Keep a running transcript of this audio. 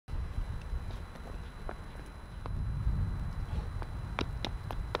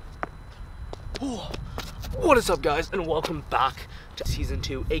What is up, guys, and welcome back to season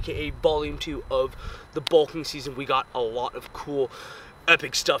 2, aka volume 2 of the bulking season. We got a lot of cool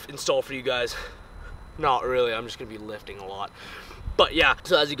epic stuff in store for you guys. Not really, I'm just gonna be lifting a lot. But yeah,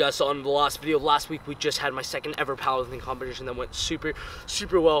 so as you guys saw in the last video, last week we just had my second ever powerlifting competition that went super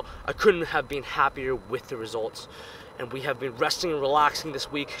well. I couldn't have been happier with the results. And we have been resting and relaxing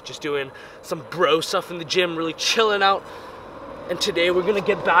this week, just doing some bro stuff in the gym, really chilling out. And today we're gonna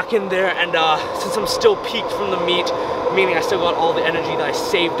get back in there, and since I'm still peaked from the meet, meaning I still got all the energy that I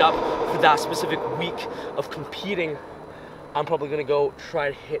saved up for that specific week of competing, I'm probably gonna go try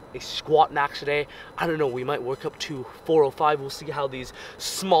to hit a squat max today. I don't know, we might work up to 405. We'll see how these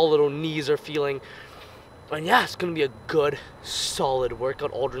small little knees are feeling. And yeah, it's gonna be a good, solid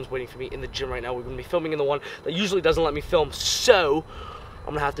workout. Aldrin's waiting for me in the gym right now. We're gonna be filming in the one that usually doesn't let me film, so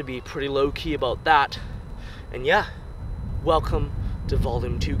I'm gonna have to be pretty low-key about that. And yeah, welcome to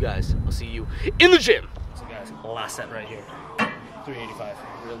volume 2, guys. I'll see you in the gym. So guys, last set right here, 385.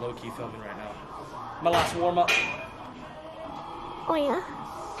 We're low-key filming right now. My last warm-up. Oh yeah.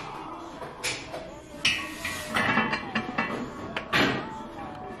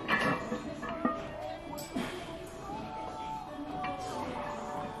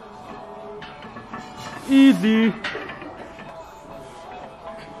 Easy.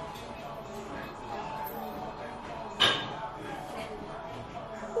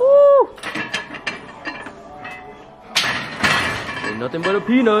 Woo! Ain't nothing but a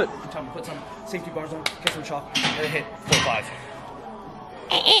peanut. Time to put some safety bars on, get some chalk, and hit 4-5.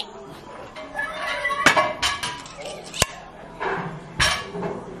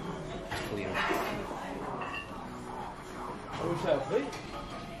 Clean.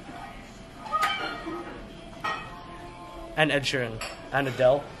 And Ed Sheeran, and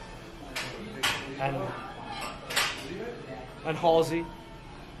Adele, and Halsey,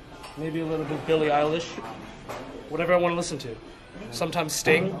 maybe a little bit Billie Eilish, whatever I want to listen to. Sometimes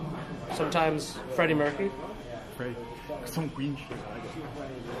Sting, sometimes Freddie Mercury. Some Queen shit.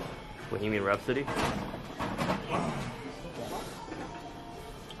 Bohemian Rhapsody.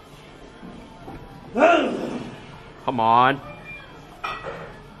 Come on.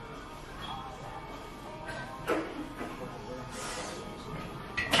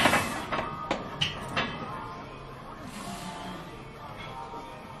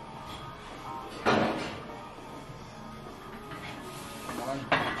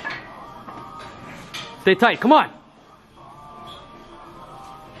 Stay tight, come on.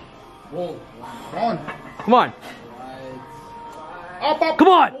 Roll. On. Come on. Up, up. Come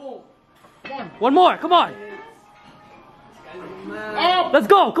on. Come on. One more, come on. Up. Let's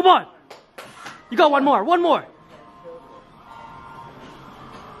go, come on. You got one more, one more.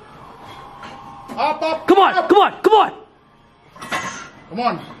 Up, up. Come on, up. come on, come on. Come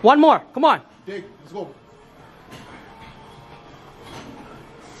on. One more, come on. Dig. Let's go.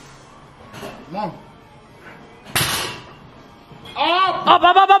 Come on. Up. Up,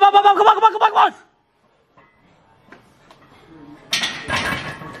 up, up, up, up, up, up, come on, come on, come on, come on.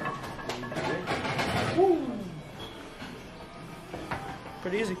 Woo.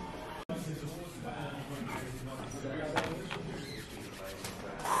 Pretty easy.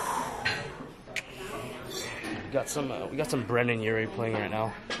 We got some Brendan Urie playing right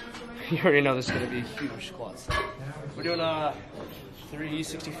now. You already know this is gonna be a huge squat set. We're doing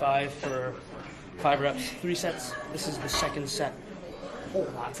 365 for 5 reps, 3 sets. This is the second set. Oh,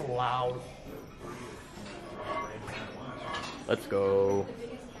 that's loud. Let's go.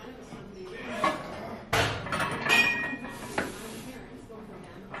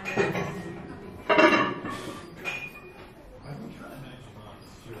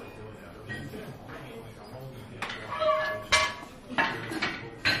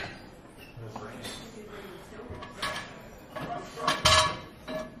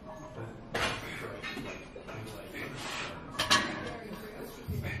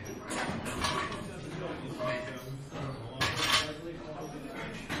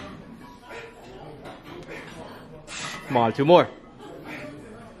 Come on, 2 more.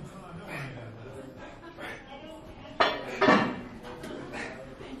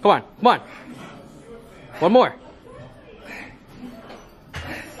 Come on, come on. 1 more.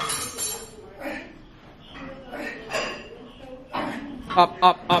 Up,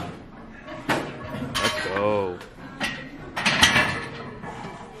 up, up. Let's go.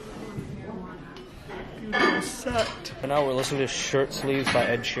 Beautiful set. And now we're listening to Shirt Sleeves by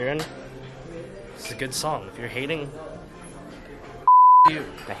Ed Sheeran. It's a good song. If you're hating, you.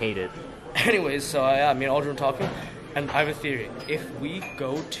 I hate it. Anyways, so yeah, me and Aldrin were talking. And I have a theory. If we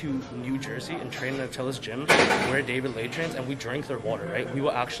go to New Jersey and train in Attila's gym, where David Lay trains, and we drink their water, right, we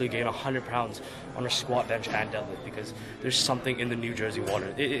will actually gain 100 pounds on our squat, bench, and deadlift because there's something in the New Jersey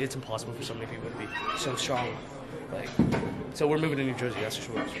water. It's impossible for so many people to be so strong. Like, so we're moving to New Jersey, that's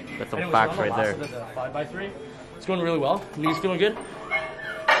for sure. That's some facts right there. The 5x3. It's going really well. Knee's feeling good.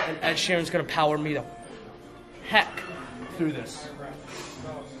 And Ed Sheeran's going to power me the heck through this.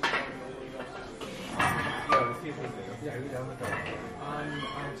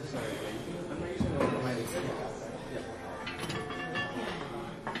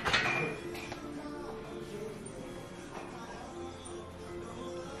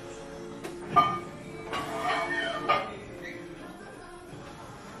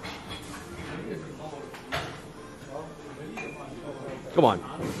 Come on.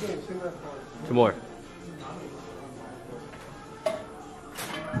 2 more.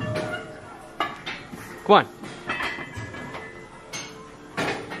 Come on.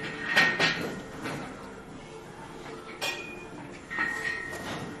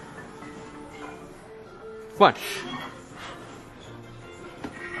 Come on.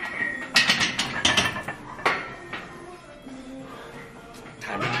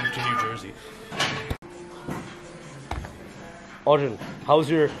 Time to move to New Jersey. Audrey, how's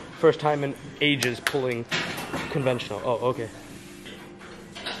your first time in ages pulling conventional? Oh, okay.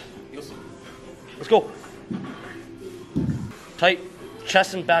 Let's go. Tight,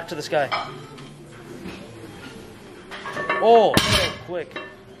 chest and back to the sky. Oh, so quick.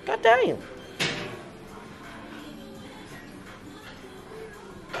 God damn.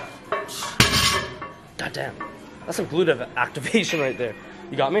 God damn. That's some glute activation right there.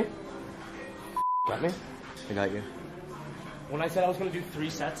 You got me? Got me? I got you. When I said I was gonna do 3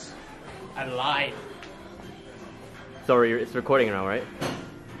 sets, I lied. Sorry, it's recording now, right?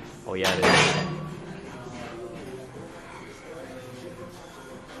 Oh yeah, it is.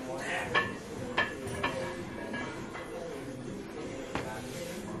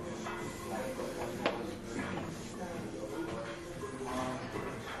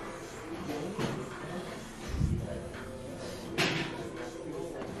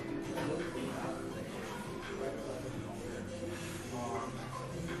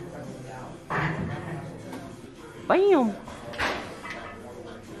 Bam!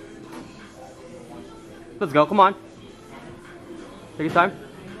 Let's go, come on. Take your time.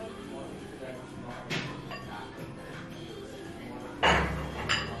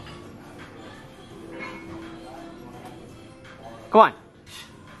 Come on.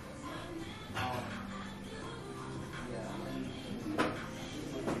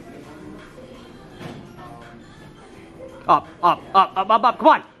 Up, up, up, up, up, up, come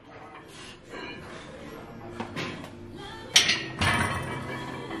on.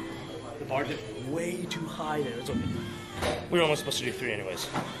 The bar did way too high there. It's okay. We were only supposed to do 3 anyways.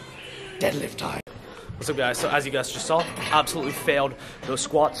 Deadlift time. What's up, guys? So as you guys just saw, absolutely failed those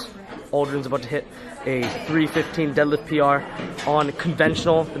squats. Aldrin's about to hit a 315 deadlift PR on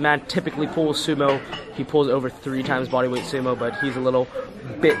conventional. The man typically pulls sumo. He pulls over 3 times bodyweight sumo, but he's a little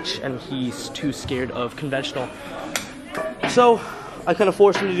bitch and he's too scared of conventional. So I kind of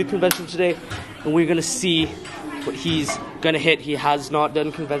forced him to do conventional today, and we're gonna see what he's gonna hit. He has not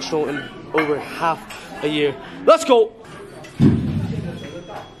done conventional in over half a year. Let's go!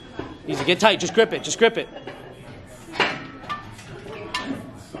 Easy, get tight, just grip it, just grip it.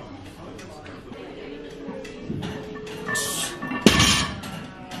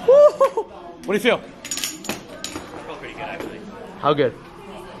 Woo! What do you feel? I feel pretty good actually. How good?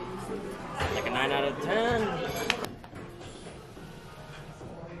 Like a 9 out of 10.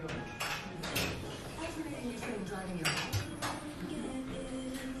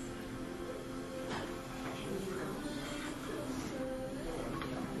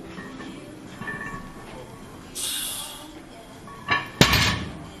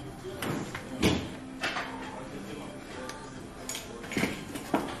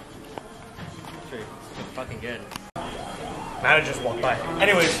 Fucking good. Man, just walked by.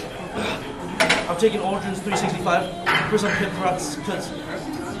 Anyways, I'm taking Aldrin's 365 for some hip thrusts because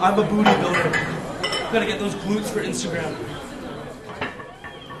I'm a booty builder. Gotta get those glutes for Instagram.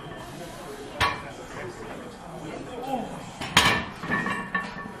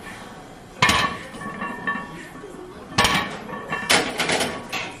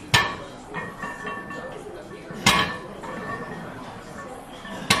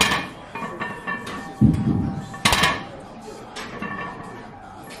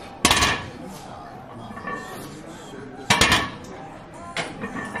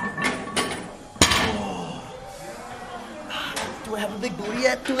 Do I have a big booty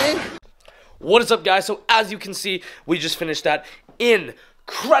yet today? What is up, guys? So as you can see, we just finished that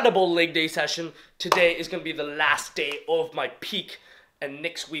incredible leg day session. Today is going to be the last day of my peak, and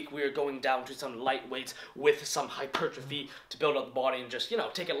next week we are going down to some light weights with some hypertrophy to build up the body and just, you know,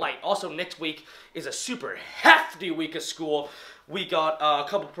 take it light. Also, next week is a super hefty week of school. We got a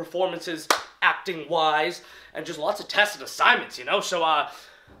couple performances acting-wise and just lots of tests and assignments, you know? So,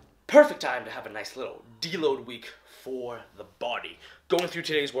 perfect time to have a nice little deload week for the body. Going through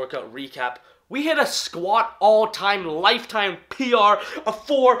today's workout recap, we hit a squat all-time lifetime PR of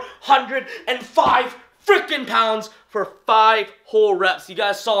 405 freaking pounds for 5 whole reps. You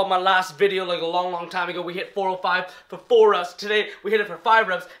guys saw my last video like a long time ago. We hit 405 for 4 reps. Today, we hit it for 5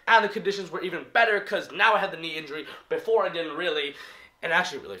 reps, and the conditions were even better because now I had the knee injury. Before I didn't really, and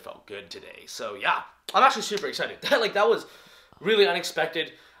actually really felt good today. So yeah, I'm actually super excited. That was really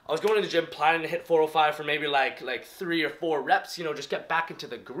unexpected. I was going to the gym planning to hit 405 for maybe like 3 or 4 reps, you know, just get back into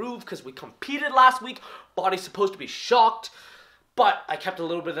the groove because we competed last week. Body's supposed to be shocked, but I kept a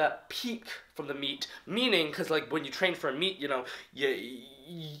little bit of that peak from the meet, meaning because like when you train for a meet, you know,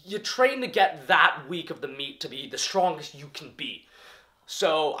 you train to get that week of the meet to be the strongest you can be.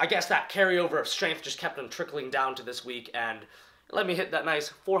 So I guess that carryover of strength just kept on trickling down to this week and let me hit that nice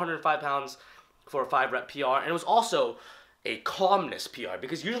 405 pounds for a 5 rep PR. And it was also a calmness PR,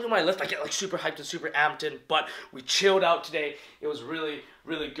 because usually when I lift I get like super hyped and super amped in, but we chilled out today. It was really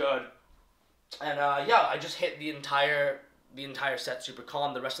good, and yeah, I just hit the entire set super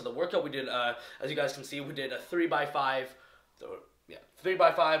calm. The rest of the workout we did, as you guys can see, we did a 3x5,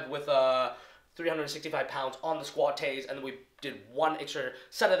 3x5 with 365 pounds on the squat tays, and then we did 1 extra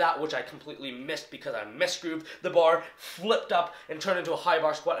set of that, which I completely missed because I misgrooved the bar, flipped up and turned into a high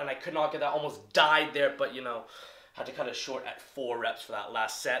bar squat, and I could not get that. Almost died there, but you know, had to cut it short at 4 reps for that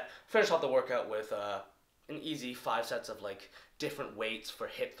last set. Finished off the workout with an easy 5 sets of like different weights for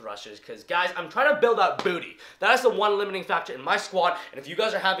hip thrusters, because guys, I'm trying to build out booty. That is the one limiting factor in my squat, and if you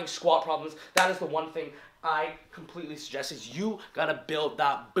guys are having squat problems, that is the one thing I completely suggest is you gotta build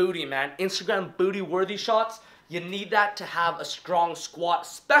that booty, man. Instagram booty worthy shots, you need that to have a strong squat,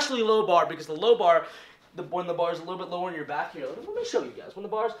 especially low bar, because the low bar, when the bar is a little bit lower in your back here, let me show you guys. When the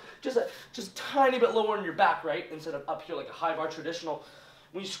bar's just a tiny bit lower in your back, right, instead of up here like a high bar traditional,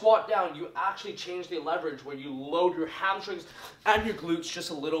 when you squat down, you actually change the leverage where you load your hamstrings and your glutes just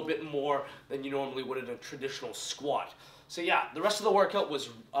a little bit more than you normally would in a traditional squat. So yeah, the rest of the workout was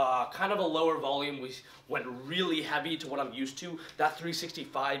kind of a lower volume. We went really heavy to what I'm used to. That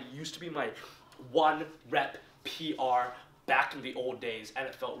 365 used to be my 1 rep PR back in the old days, and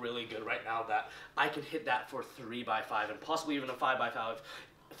it felt really good right now that I can hit that for 3x5 and possibly even a 5x5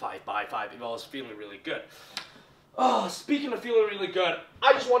 if I was feeling really good. Oh, speaking of feeling really good,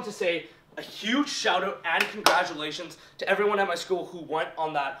 I just want to say a huge shout out and congratulations to everyone at my school who went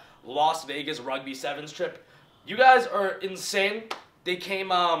on that Las Vegas Rugby Sevens trip. You guys are insane. They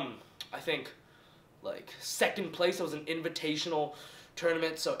came, I think, like 2nd place. It was an invitational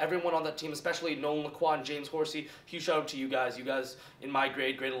tournament, so everyone on that team, especially Nolan Laquan, James Horsey, huge shout out to you guys. You guys in my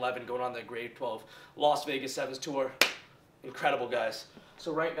grade 11, going on that grade 12 Las Vegas Sevens tour. Incredible, guys.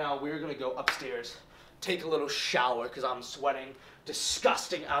 So right now, we're going to go upstairs, take a little shower, because I'm sweating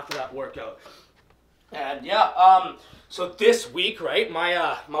disgusting after that workout. And yeah, so this week, right,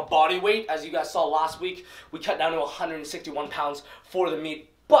 my body weight, as you guys saw last week, we cut down to 161 pounds for the meet.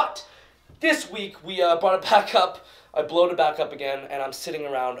 But this week, we brought it back up. I blowed it back up again, and I'm sitting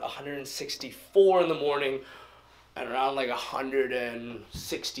around 164 in the morning and around like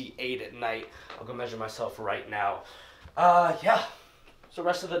 168 at night. I'll go measure myself right now. Yeah, so the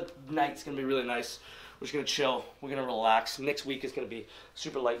rest of the night's going to be really nice. We're just going to chill. We're going to relax. Next week is going to be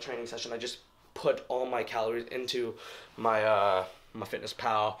super light training session. I just put all my calories into my my Fitness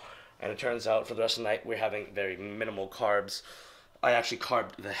Pal, and it turns out for the rest of the night we're having very minimal carbs. I actually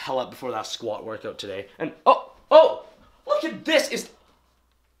carbed the hell up before that squat workout today. And oh, look at this.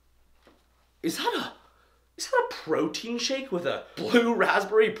 Is that a protein shake with a blue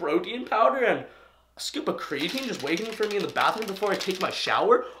raspberry protein powder and a scoop of creatine just waiting for me in the bathroom before I take my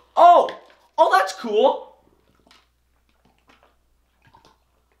shower? Oh, that's cool.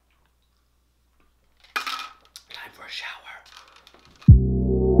 Time for a shower.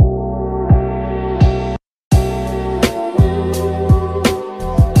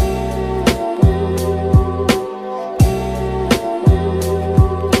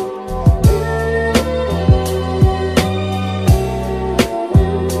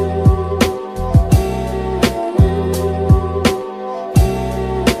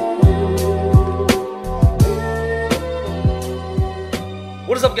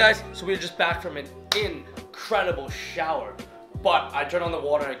 What is up, guys? So we were just back from an incredible shower, but I turned on the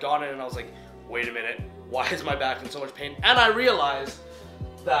water, I got in, and I was like, wait a minute, why is my back in so much pain? And I realized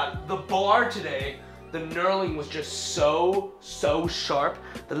that the bar today, the knurling was just so sharp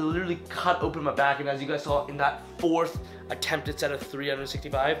that it literally cut open my back. And as you guys saw in that 4th attempted set of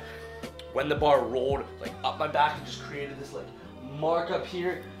 365, when the bar rolled like up my back, it just created this like mark up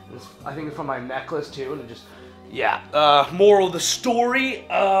here. I think it's from my necklace too, and it just, yeah. Moral of the story,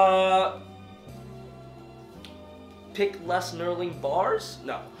 pick less knurling bars?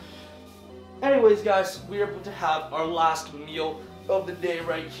 No. Anyways, guys, we are about to have our last meal of the day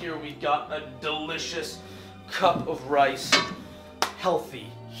right here. We got a delicious cup of rice, healthy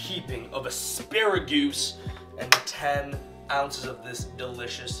heaping of asparagus, and 10 ounces of this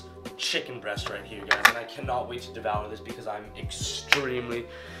delicious chicken breast right here, guys. And I cannot wait to devour this because I'm extremely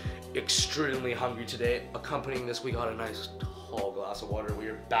hungry today. Accompanying this, we got a nice tall glass of water. We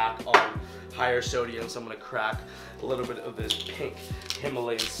are back on higher sodium, so I'm gonna crack a little bit of this pink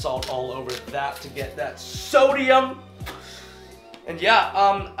Himalayan salt all over that to get that sodium. And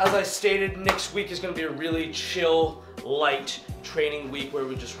yeah, as I stated, next week is gonna be a really chill, light training week where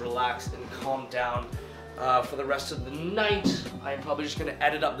we just relax and calm down. For the rest of the night, I'm probably just gonna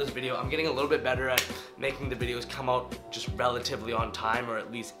edit up this video. I'm getting a little bit better at making the videos come out just relatively on time, or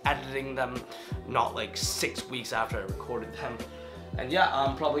at least editing them, not like 6 weeks after I recorded them. And yeah,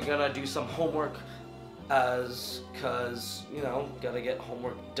 I'm probably gonna do some homework cause, you know, gotta get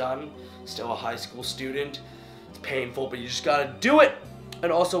homework done. Still a high school student. It's painful, but you just gotta do it.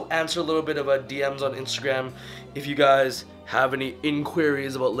 And also answer a little bit of DMs on Instagram. If you guys have any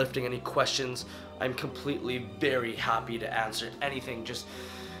inquiries about lifting, any questions, I'm completely very happy to answer anything. Just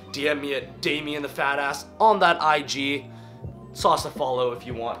DM me at Damien the Fat Ass on that IG. Sauce a follow if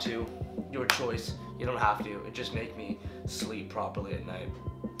you want to. Your choice. You don't have to. It just make me sleep properly at night.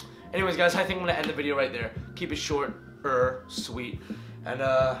 Anyways, guys, I think I'm gonna end the video right there. Keep it short, sweet. And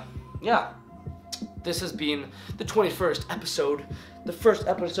yeah. This has been the 21st episode, the first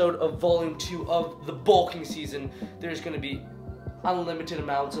episode of Volume 2 of the bulking season. There's gonna be unlimited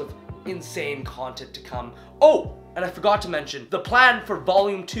amounts of insane content to come. Oh, and I forgot to mention, the plan for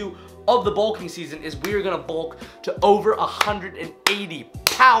Volume 2 of the bulking season is we're gonna bulk to over 180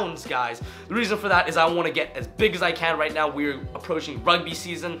 pounds, guys. The reason for that is I wanna get as big as I can right now. We're approaching rugby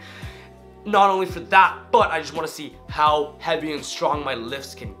season. Not only for that, but I just wanna see how heavy and strong my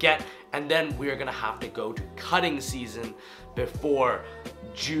lifts can get. And then we're gonna have to go to cutting season before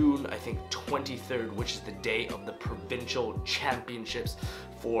June, I think 23rd, which is the day of the provincial championships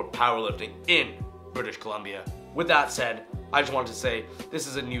for powerlifting in British Columbia. With that said, I just wanted to say this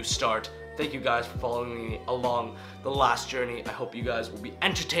is a new start. Thank you guys for following me along the last journey. I hope you guys will be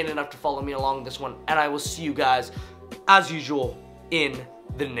entertained enough to follow me along this one, and I will see you guys, as usual, in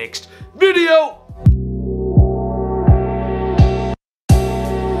the next video.